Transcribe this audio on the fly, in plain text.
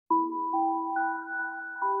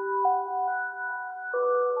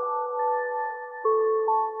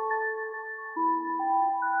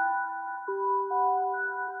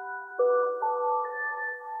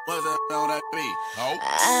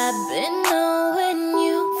I've been knowing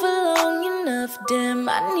you for long enough, damn,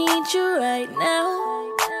 I need you right now.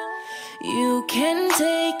 You can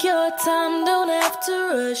take your time, don't have to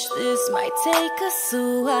rush, this might take us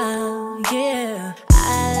a while, yeah.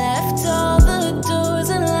 I left all the doors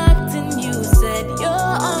unlocked and you said you're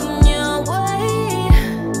on your way.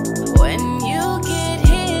 When you get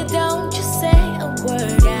here, don't you say a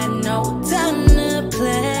word, got no time to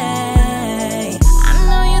play. I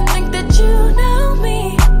know you think that you know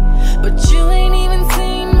me, but you ain't even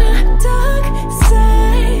seen my dark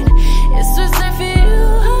side. It's reserved for you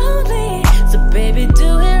only, so baby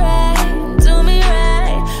do it right, do me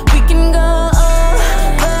right. We can go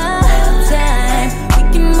over time, we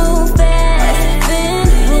can move fast, then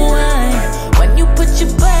rewind. When you put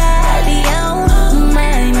your body on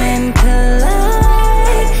mine and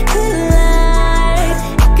collide, collide.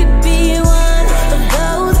 It could be one of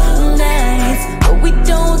those nights where we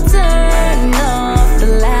don't turn off the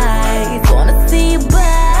lights. Wanna see your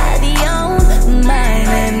body on mine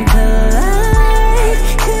and collide,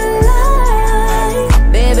 collide.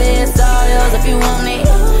 Baby, it's all yours if you want it,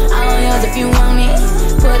 all yours if you want it.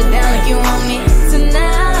 Put it down like you want it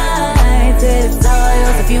tonight. Said it's all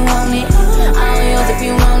yours if you want it, all yours if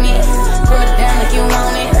you want it. Put it down like you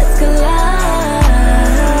want it, let's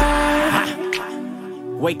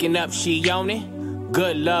collide. Waking up, she on it.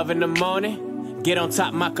 Good love in the morning. Get on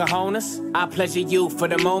top, my cojones. I pleasure you for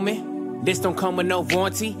the moment. This don't come with no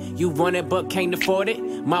warranty. You want it but can't afford it.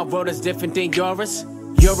 My world is different than yours.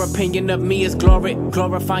 Your opinion of me is glory,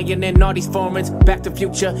 glorifying in all these foreigns. Back to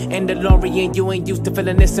Future and DeLorean. You ain't used to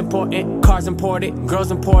feeling this important. Cars imported,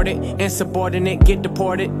 girls imported, insubordinate, get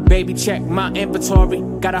deported. Baby, check my inventory.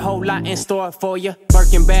 Got a whole lot in store for you.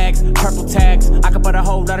 Birkin bags, purple tags. I can put a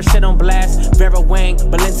whole lot of shit on blast. Vera Wang,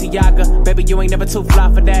 Balenciaga. Baby, you ain't never too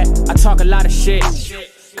fly for that. I talk a lot of shit,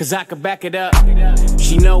 cause I can back it up.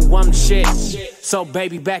 She know I'm the shit, so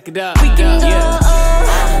baby, back it up. We can go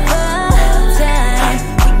over time,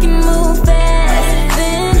 we can move fast,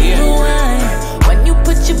 then rewind. When you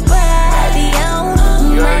put your body on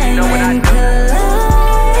mine and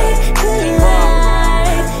collide,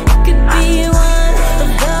 collide. It could be one of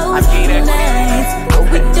those nights where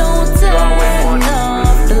we don't turn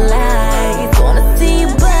off the lights. Wanna see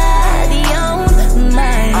your body on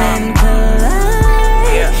mine and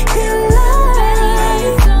collide,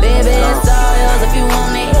 collide. Baby, it's all yours if you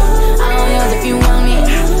want it, all yours if you want it.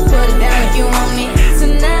 Put it down if you want it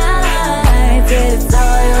tonight. Said it's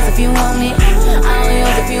all yours if you want it, all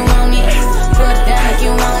yours if you want it. Put it down if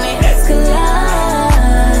you want it, let's collide.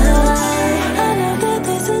 I know that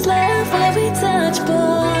this is love when we touch,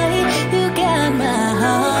 boy. You got my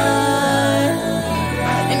heart,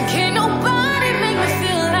 and can't nobody make me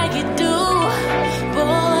feel like you do,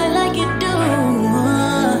 boy, like you do.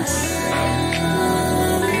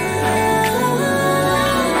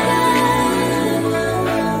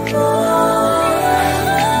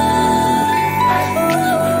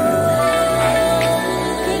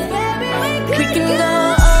 We can go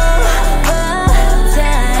over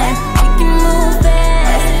time, we can move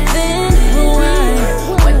fast, then rewind.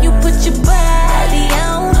 When you put your body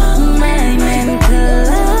on mine and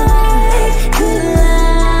collide,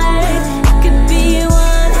 collide. It could be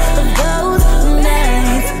one of those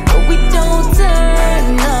nights where we don't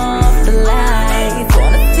turn off the lights.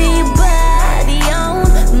 Wanna see your body on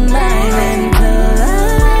mine and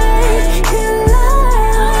collide, collide.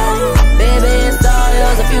 Baby, it's all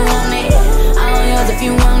yours if you want it, all yours if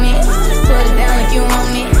you want it. Put it down like you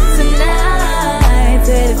want it tonight.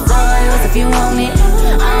 Said it's all yours if you want it,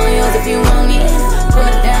 all yours if you want it. Put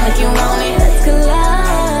it down like you want it, let's collide.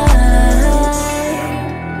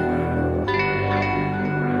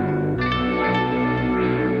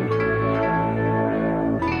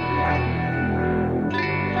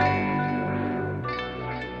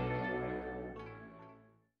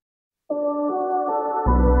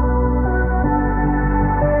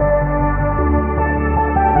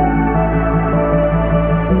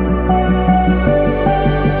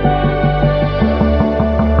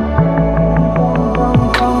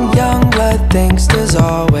 Young blood thinks there's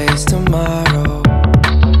always tomorrow.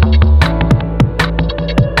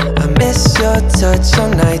 I miss your touch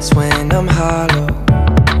on nights when I'm hollow.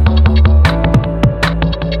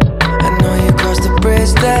 I know you crossed the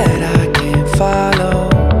bridge that I can't follow.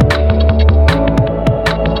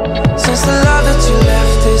 Since the love that you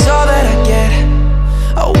left is all that I get,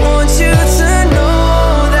 I want you to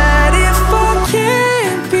know that if I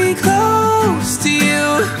can't be close to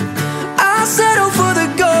you, I'll settle for the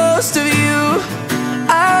ghost of you.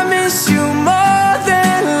 I miss you more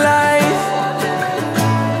than life.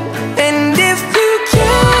 And if you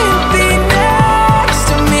can't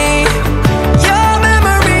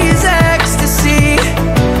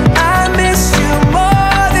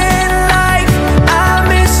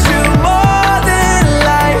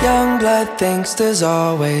thinks there's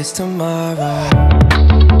always tomorrow.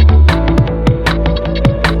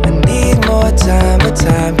 I need more time, but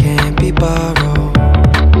time can't be borrowed.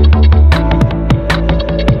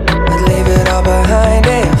 I'd leave it all behind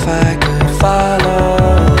if I could follow.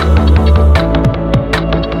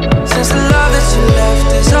 Since the love that you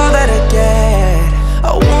left is all that I get, I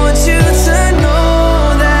want you to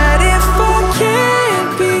know that if I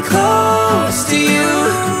can't be close to you,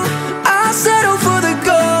 I'll settle for the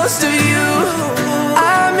ghost of you.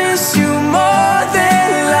 I miss you more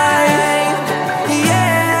than life,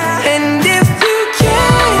 yeah. And if you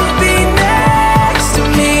can't be next to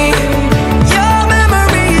me, your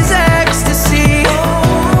memory is ecstasy.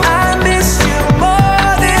 I miss you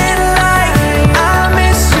more than life. I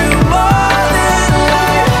miss you more than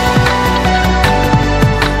life.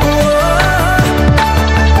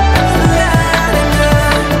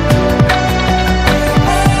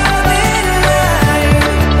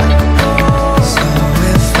 So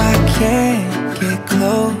if I can't get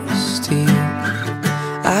close to you,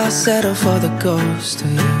 I'll settle for the ghost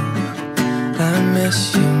of you. I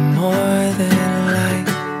miss you more than life.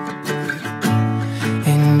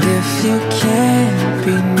 And if you can't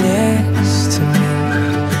be next to me,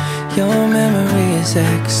 your memory is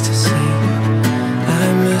ecstasy. I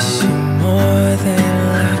miss you more than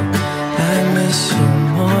life. I miss you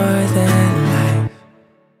more than life.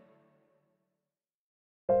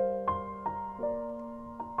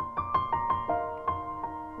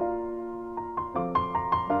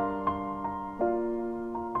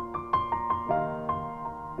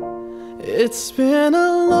 It's been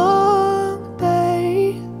a long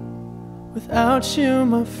day without you,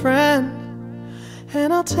 my friend,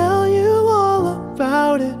 and I'll tell you all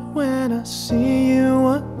about it when I see you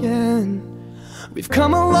again. We've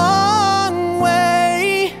come a long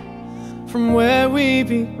way from where we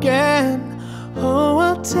began. Oh,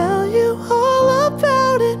 I'll tell you all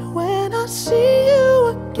about it when I see you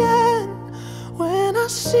again. When I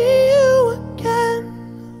see you again.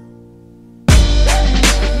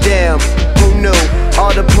 Damn, who knew?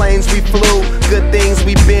 All the planes we flew, good things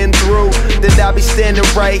we've been through, that I'll be standing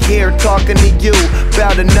right here talking to you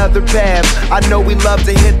about another path. I know we love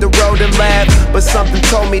to hit the road and laugh, but something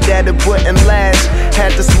told me that it wouldn't last.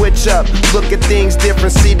 Had to switch up, look at things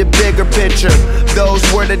different, see the bigger picture. Those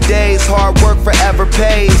were the days, hard work forever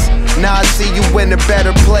pays. Now I see you in a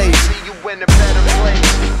better place.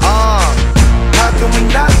 How can we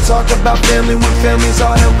not talk about family when family's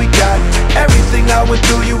all that we got? Everything I went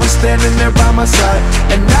through, you were standing there by my side,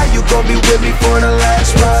 and now you gon' be with me for the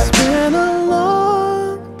last ride. It's been a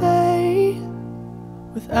long day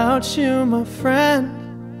without you, my friend,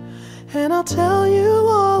 and I'll tell you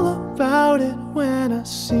all about it when I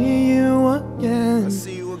see you again.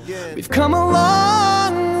 We've come a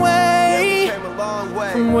long way,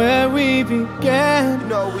 from where we began. You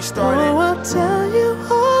know we started. Oh, I'll tell you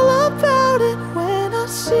all about it when I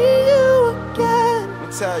see you again.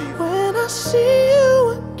 I'll tell you. When I see you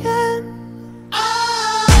again.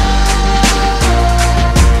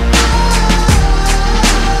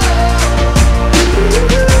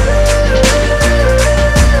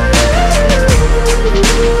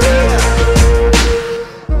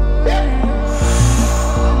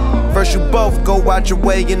 First you both go out your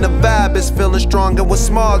way and the vibe is feeling strong, and what's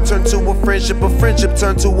small turn to a friendship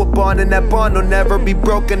turn to a bond, and that bond will never be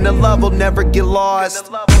broken, the love will never get lost.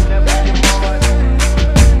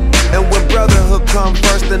 And when brotherhood come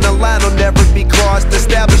first, then the line will never be crossed.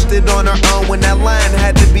 Established it on our own when that line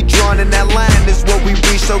had to be drawn, and that line is what we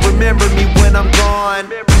reach, so remember me when I'm gone.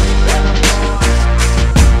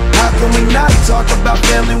 How can we not talk about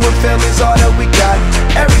family when family's all that we got?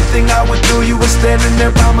 Everything I went through, you were standing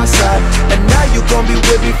there by my side, and now you gon' be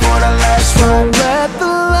with me for the last ride. Let the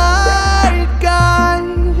light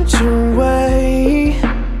guide your way,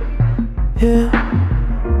 yeah.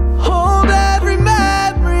 Hold every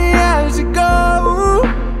memory as you go,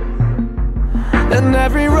 and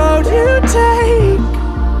every road you take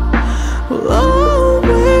will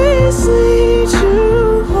always lead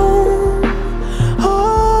you home.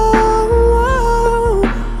 Oh,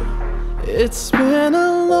 it's been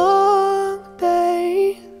a long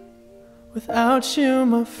day without you,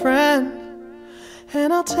 my friend,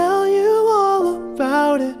 and I'll tell you all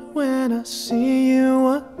about it when I see you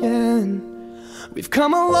again. We've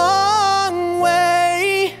come a long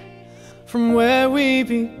way from where we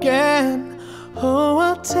began. Oh,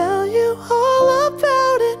 I'll tell you all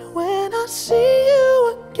about it when I see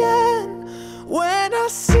you again. When I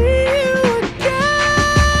see you again.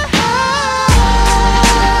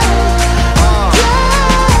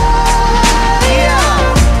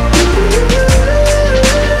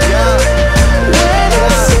 When I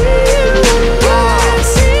see you again.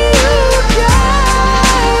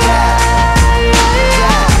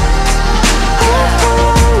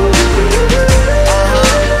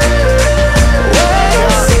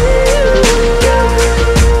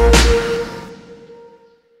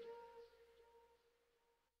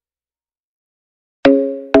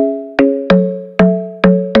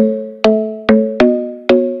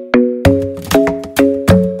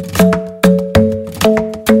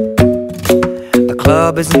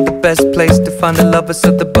 over,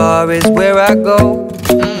 so the bar is where I go.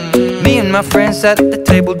 Me and my friends sat at the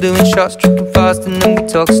table doing shots, tripping fast, and then we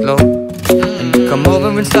talk slow. And you come over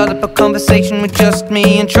and start up a conversation with just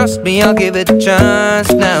me, and trust me, I'll give it a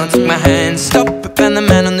chance. Now take my hand, stop it, and the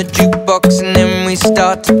man on the jukebox, and then we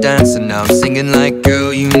start to dance. And now I'm singing like,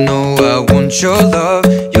 girl, you know I want your love.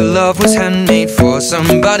 Your love was handmade for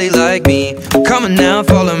somebody like me. Come on now,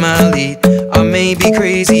 follow my lead. I may be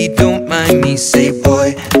crazy, don't mind me. Say,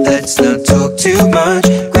 boy, let's not talk too much.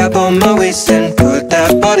 Grab on my waist and put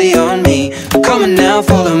that body on me. Come on now,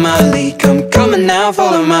 follow my lead. Come on now,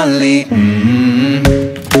 follow my lead.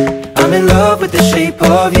 I'm in love with the shape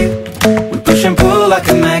of you. We push and pull like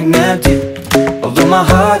a magnet do. Although my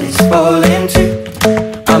heart is falling too.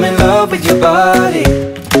 I'm in love with your body.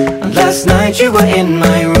 And last night you were in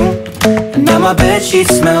my room, and now my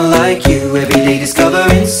bedsheets smell like you. Every day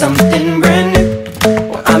discovering something brand new.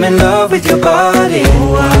 Well, I'm in love with your body.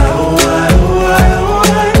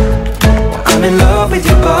 I'm in love with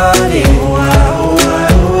your body.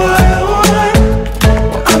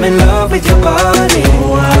 I'm in love with your body.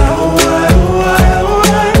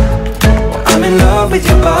 I'm in love with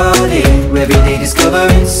your body. Every day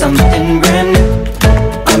discovering something brand new.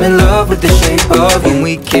 I'm in love with the shape of you. When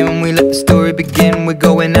we came, we let the story begin. We're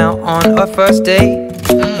going out on our first date.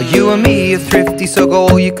 You and me are thrifty, so go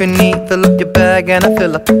all you can eat. Fill up your bag and I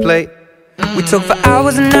fill up the plate. We talk for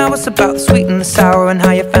hours and hours about the sweet and the sour, and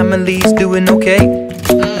how your family's doing okay.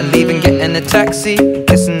 And leaving, getting a taxi,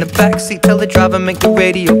 kissing the backseat, tell the driver make the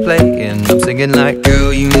radio play. And I'm singing like,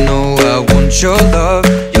 girl, you know I want your love.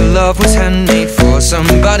 Your love was handmade for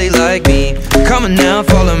somebody like me. Come on now,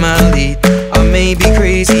 follow my lead. I may be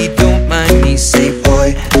crazy, don't mind me. Say,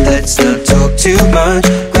 boy, let's not talk too much.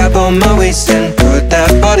 Grab on my waist and put that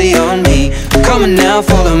body on me. Come on now,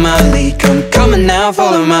 follow my lead. Come on now,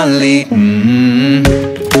 follow my lead. I'm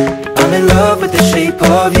in love with the shape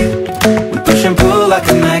of you. We push and pull like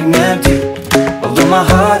a magnet do. Although my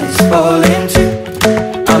heart is falling too.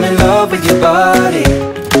 I'm in love with your body.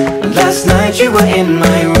 Last night you were in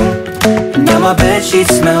my room, and now my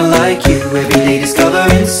bedsheets smell like you. Every day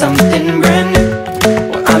discovering something brand new.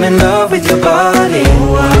 Well, I'm in love with your body.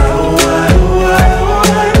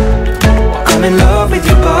 I'm in love with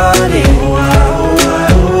your body.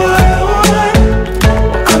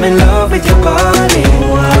 I'm in love with your body.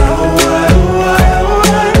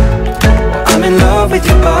 I'm in love with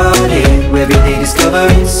your body. Every day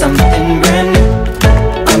discovering something brand new.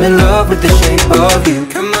 I'm in love with the shape of you.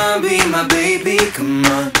 Come on, be my baby, come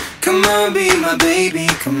on. Come on, be my baby,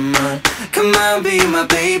 come on. Come on, be my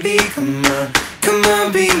baby, come on. Come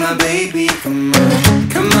on, be my baby, come on.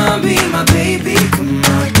 Come on, be my baby, come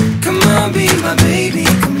on. Come on, be my baby,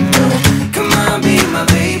 come on. Come on, be my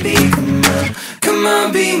baby, come on. Come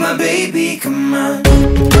on, be my baby, come on.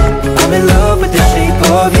 I'm in love with the shape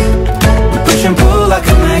of you. We push and pull like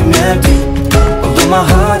a magnet do. Although my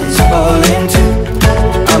heart is falling too.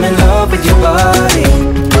 I'm in love with your body.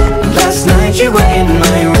 Last night you were in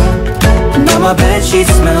my room, and now my bedsheets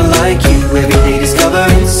smell like you. Every day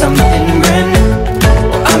discovering something brand new.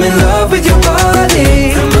 Well, I'm in love with your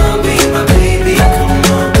body. Come on, be my baby, come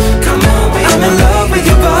on. Come on, be I'm in love with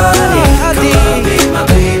your body. Come on, be my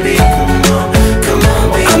baby, come on. Come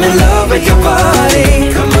on, be I'm in love with your body.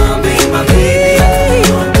 Come on, be my baby,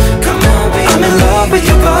 come on. Come on, be I'm in love with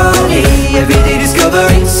your body. Every day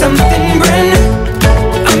discovering something brand new.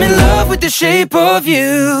 I'm in love with the shape of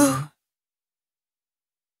you.